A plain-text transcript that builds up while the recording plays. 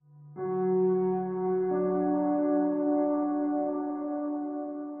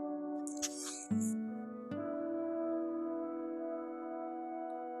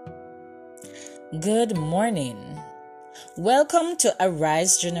Good morning. Welcome to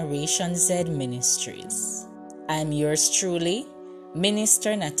Arise Generation Z Ministries. I'm yours truly,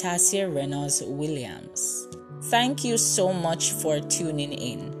 Minister Natasha Reynolds Williams. Thank you so much for tuning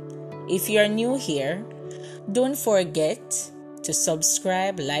in. If you're new here, don't forget to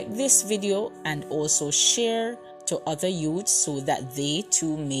subscribe, like this video, and also share to other youths so that they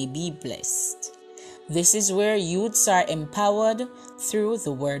too may be blessed. This is where youths are empowered through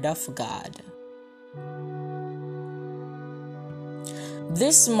the Word of God.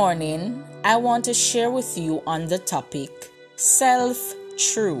 This morning, I want to share with you on the topic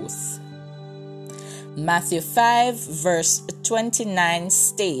self-truth. Matthew 5 verse 29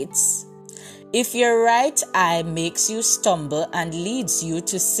 states, "If your right eye makes you stumble and leads you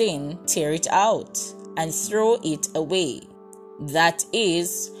to sin, tear it out and throw it away." That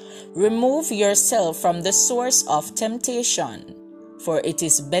is, remove yourself from the source of temptation, for it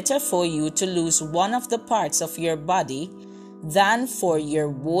is better for you to lose one of the parts of your body than for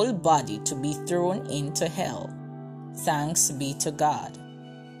your whole body to be thrown into hell. Thanks be to God.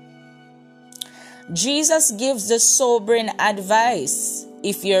 Jesus gives the sobering advice: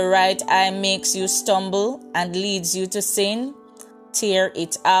 if your right eye makes you stumble and leads you to sin, tear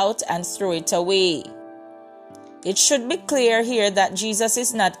it out and throw it away. It should be clear here that Jesus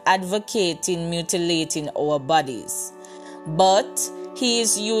is not advocating mutilating our bodies, but he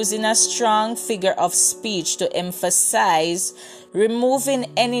is using a strong figure of speech to emphasize removing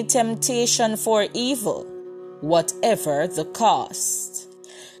any temptation for evil, whatever the cost.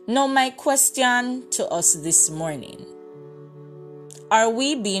 Now, my question to us this morning: are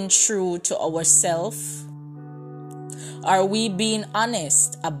we being true to ourselves? Are we being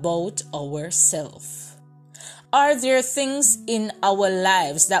honest about ourselves? Are there things in our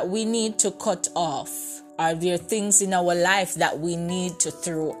lives that we need to cut off? Are there things in our life that we need to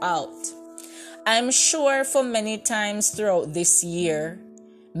throw out? I'm sure for many times throughout this year,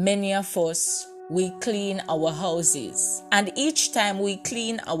 many of us, we clean our houses. And each time we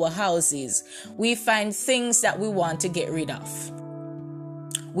clean our houses, we find things that we want to get rid of.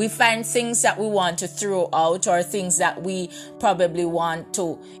 We find things that we want to throw out, or things that we probably want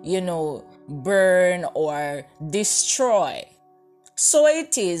to, burn or destroy. So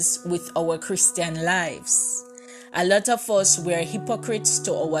it is with our Christian lives. A lot of us, we're hypocrites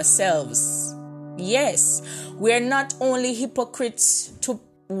to ourselves. Yes, we're not only hypocrites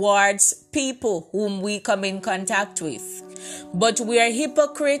towards people whom we come in contact with, but we are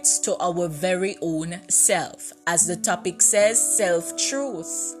hypocrites to our very own self. As the topic says,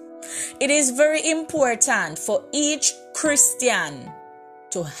 self-truth. It is very important for each Christian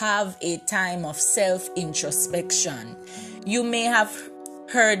to have a time of self-introspection. You may have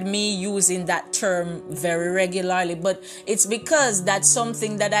heard me using that term very regularly, but it's because that's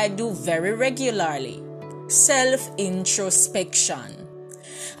something that I do very regularly. Self-introspection.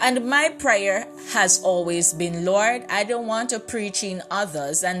 And my prayer has always been, Lord, I don't want to preach in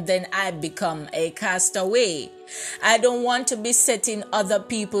others and then I become a castaway. I don't want to be setting other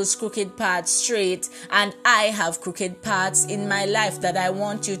people's crooked paths straight and I have crooked paths in my life that I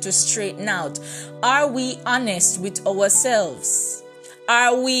want you to straighten out. Are we honest with ourselves?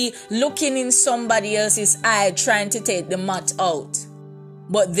 Are we looking in somebody else's eye trying to take the mud out,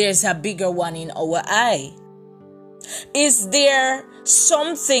 but there's a bigger one in our eye? Is there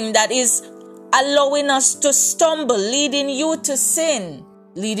something that is allowing us to stumble, leading us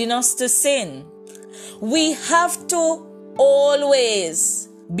to sin? We have to always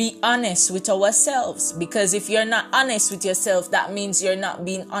be honest with ourselves, because if you're not honest with yourself, that means you're not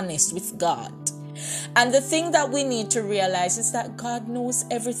being honest with God. And the thing that we need to realize is that God knows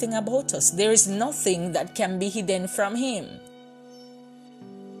everything about us. There is nothing that can be hidden from Him.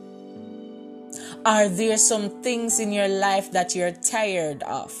 Are there some things in your life that you're tired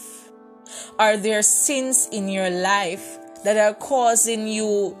of? Are there sins in your life that are causing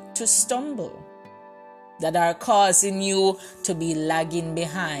you to stumble? That are causing you to be lagging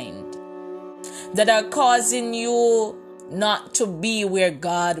behind? That are causing you not to be where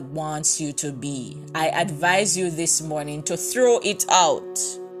God wants you to be? I advise you this morning to throw it out.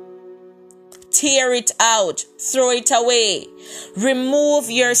 Tear it out, throw it away. Remove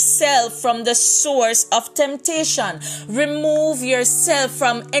yourself from the source of temptation. Remove yourself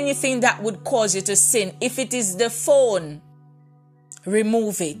from anything that would cause you to sin. If it is the phone,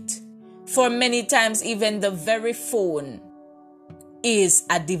 remove it. For many times, even the very phone is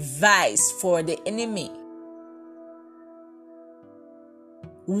a device for the enemy.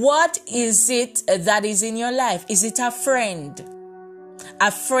 What is it that is in your life? Is it a friend?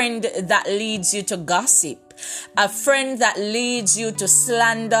 A friend that leads you to gossip. A friend that leads you to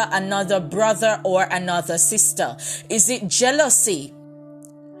slander another brother or another sister. Is it jealousy?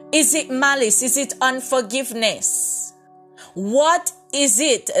 Is it malice? Is it unforgiveness? What is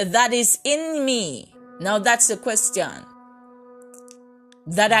it that is in me? Now that's the question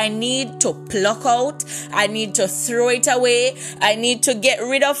that I need to pluck out. I need to throw it away. I need to get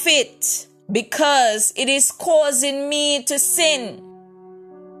rid of it because it is causing me to sin.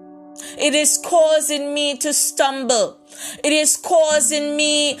 It is causing me to stumble. It is causing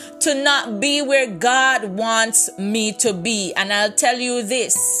me to not be where God wants me to be. And I'll tell you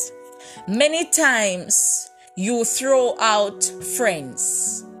this, many times you throw out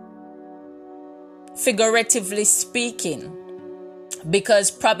friends, figuratively speaking, because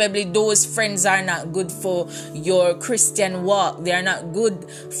probably those friends are not good for your Christian walk. They are not good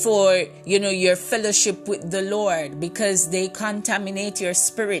for, your fellowship with the Lord, because they contaminate your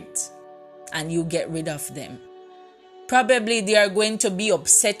spirit and you get rid of them. Probably they are going to be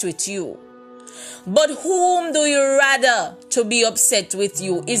upset with you. But whom do you rather to be upset with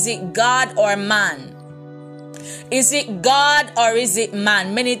you? Is it God or man? Is it God or is it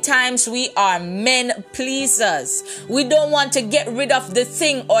man? Many times we are men pleasers. We don't want to get rid of the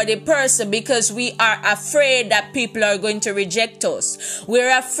thing or the person because we are afraid that people are going to reject us.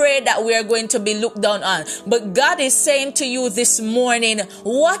 We're afraid that we are going to be looked down on. But God is saying to you this morning,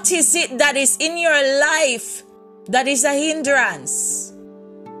 what is it that is in your life that is a hindrance?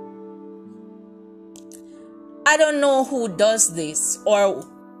 I don't know who does this or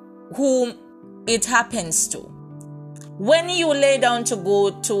whom it happens to. When you lay down to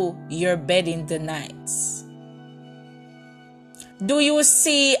go to your bed in the nights, do you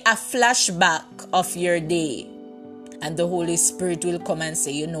see a flashback of your day? And the Holy Spirit will come and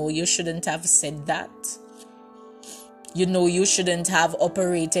say, you shouldn't have said that. You shouldn't have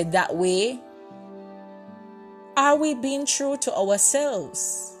operated that way. Are we being true to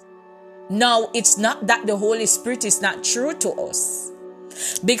ourselves? Now, it's not that the Holy Spirit is not true to us.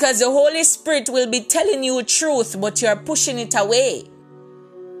 Because the Holy Spirit will be telling you truth, but you're pushing it away.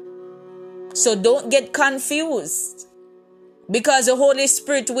 So don't get confused. Because the Holy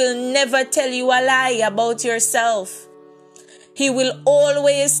Spirit will never tell you a lie about yourself. He will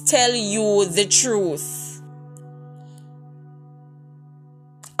always tell you the truth.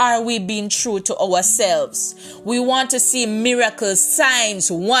 Are we being true to ourselves? We want to see miracles,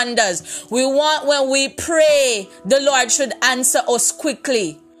 signs, wonders. We want when we pray, the Lord should answer us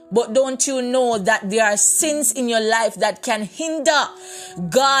quickly. But don't you know that there are sins in your life that can hinder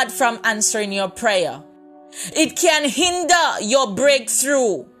God from answering your prayer? It can hinder your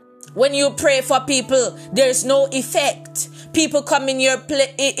breakthrough. When you pray for people, there's no effect. People come in your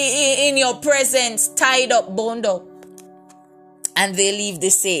presence tied up, bound up. And they leave the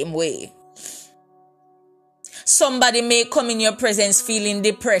same way. Somebody may come in your presence feeling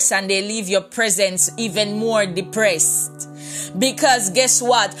depressed and they leave your presence even more depressed. Because guess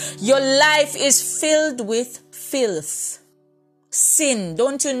what? Your life is filled with filth. Sin.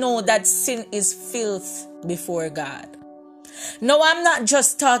 Don't you know that sin is filth before God? No, I'm not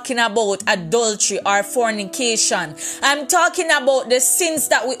just talking about adultery or fornication. I'm talking about the sins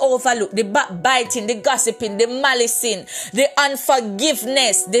that we overlook, the backbiting, the gossiping, the malicing, the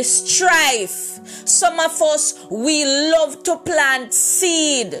unforgiveness, the strife. Some of us, we love to plant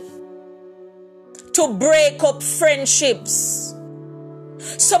seed to break up friendships.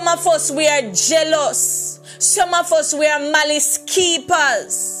 Some of us, we are jealous. Some of us, we are malice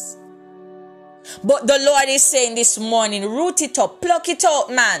keepers. But the Lord is saying this morning, root it up, pluck it out,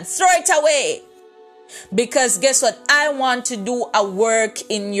 man, throw it away. Because guess what? I want to do a work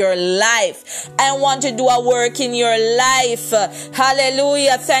in your life. I want to do a work in your life.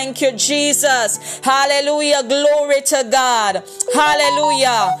 Hallelujah. Thank you, Jesus. Hallelujah. Glory to God.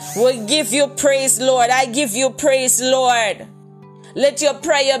 Hallelujah. We give you praise, Lord. I give you praise, Lord. Let your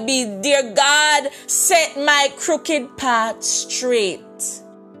prayer be, dear God, set my crooked path straight.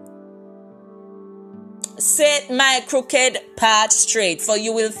 Set my crooked path straight. For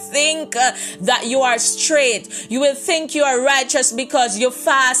you will think that you are straight. You will think you are righteous because you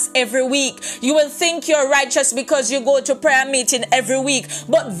fast every week. You will think you're righteous because you go to prayer meeting every week.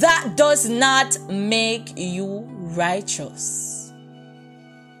 But that does not make you righteous.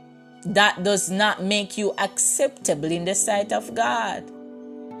 That does not make you acceptable in the sight of God.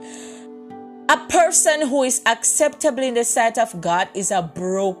 A person who is acceptable in the sight of God is a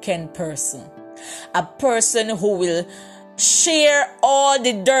broken person. A person who will share all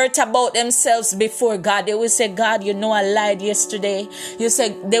the dirt about themselves before God. They will say, God, you know I lied yesterday.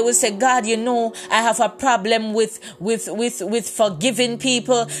 They will say, God, you know I have a problem with forgiving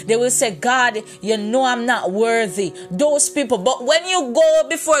people. They will say, God, you know I'm not worthy. Those people. But when you go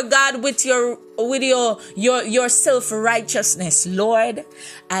before God with your self-righteousness, Lord,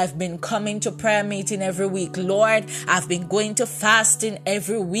 I've been coming to prayer meeting every week. Lord, I've been going to fasting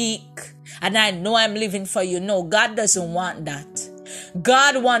every week. And I know I'm living for you. No, God doesn't want that.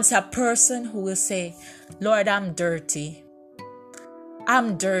 God wants a person who will say, Lord, I'm dirty.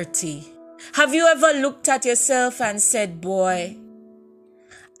 I'm dirty. Have you ever looked at yourself and said, boy,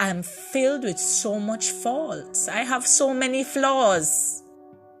 I'm filled with so much faults. I have so many flaws.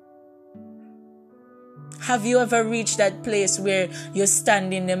 Have you ever reached that place where you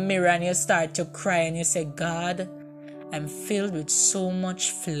stand in the mirror and you start to cry and you say, God, I'm filled with so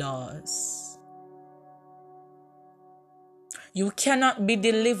much flaws. You cannot be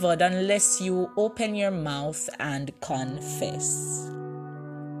delivered unless you open your mouth and confess.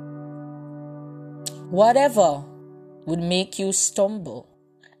 Whatever would make you stumble.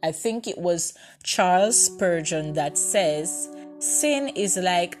 I think it was Charles Spurgeon that says, sin is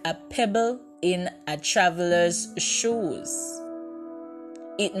like a pebble in a traveler's shoes.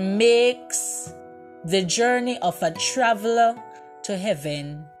 It makes the journey of a traveler to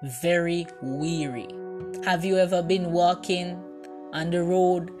heaven very weary. Have you ever been walking on the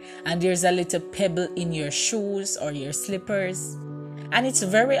road and there's a little pebble in your shoes or your slippers and it's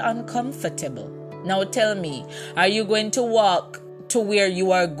very uncomfortable? Now tell me, are you going to walk to where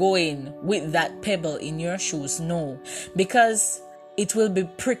you are going with that pebble in your shoes? No, because it will be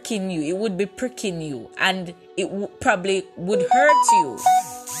pricking you. It would be pricking you and it probably would hurt you.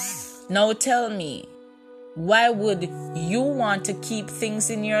 Now tell me, why would you want to keep things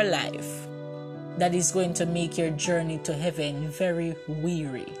in your life that is going to make your journey to heaven very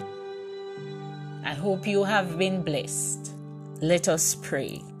weary? I hope you have been blessed. Let us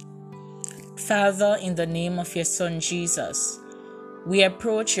pray. Father, in the name of your Son Jesus, we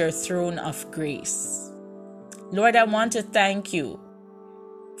approach your throne of grace. Lord, I want to thank you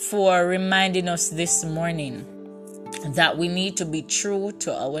for reminding us this morning that we need to be true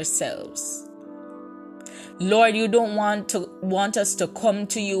to ourselves. Lord, you don't want us to come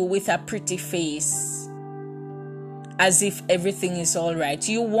to you with a pretty face as if everything is all right.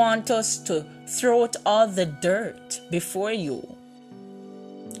 You want us to throw out all the dirt before you,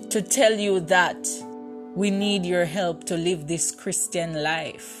 to tell you that we need your help to live this Christian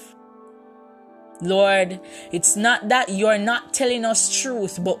life. Lord, it's not that you're not telling us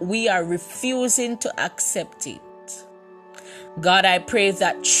truth, but we are refusing to accept it. God, I pray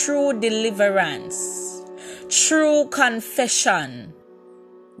that true deliverance, true confession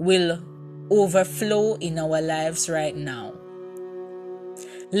will overflow in our lives right now.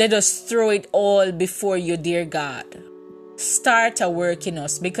 Let us throw it all before you, dear God. Start a work in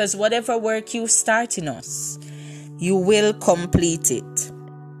us, because whatever work you start in us, you will complete it.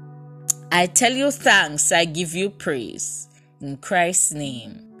 I tell you thanks, I give you praise. In Christ's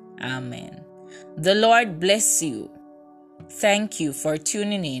name, amen. The Lord bless you. Thank you for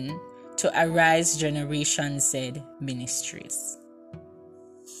tuning in to Arise Generation Z Ministries.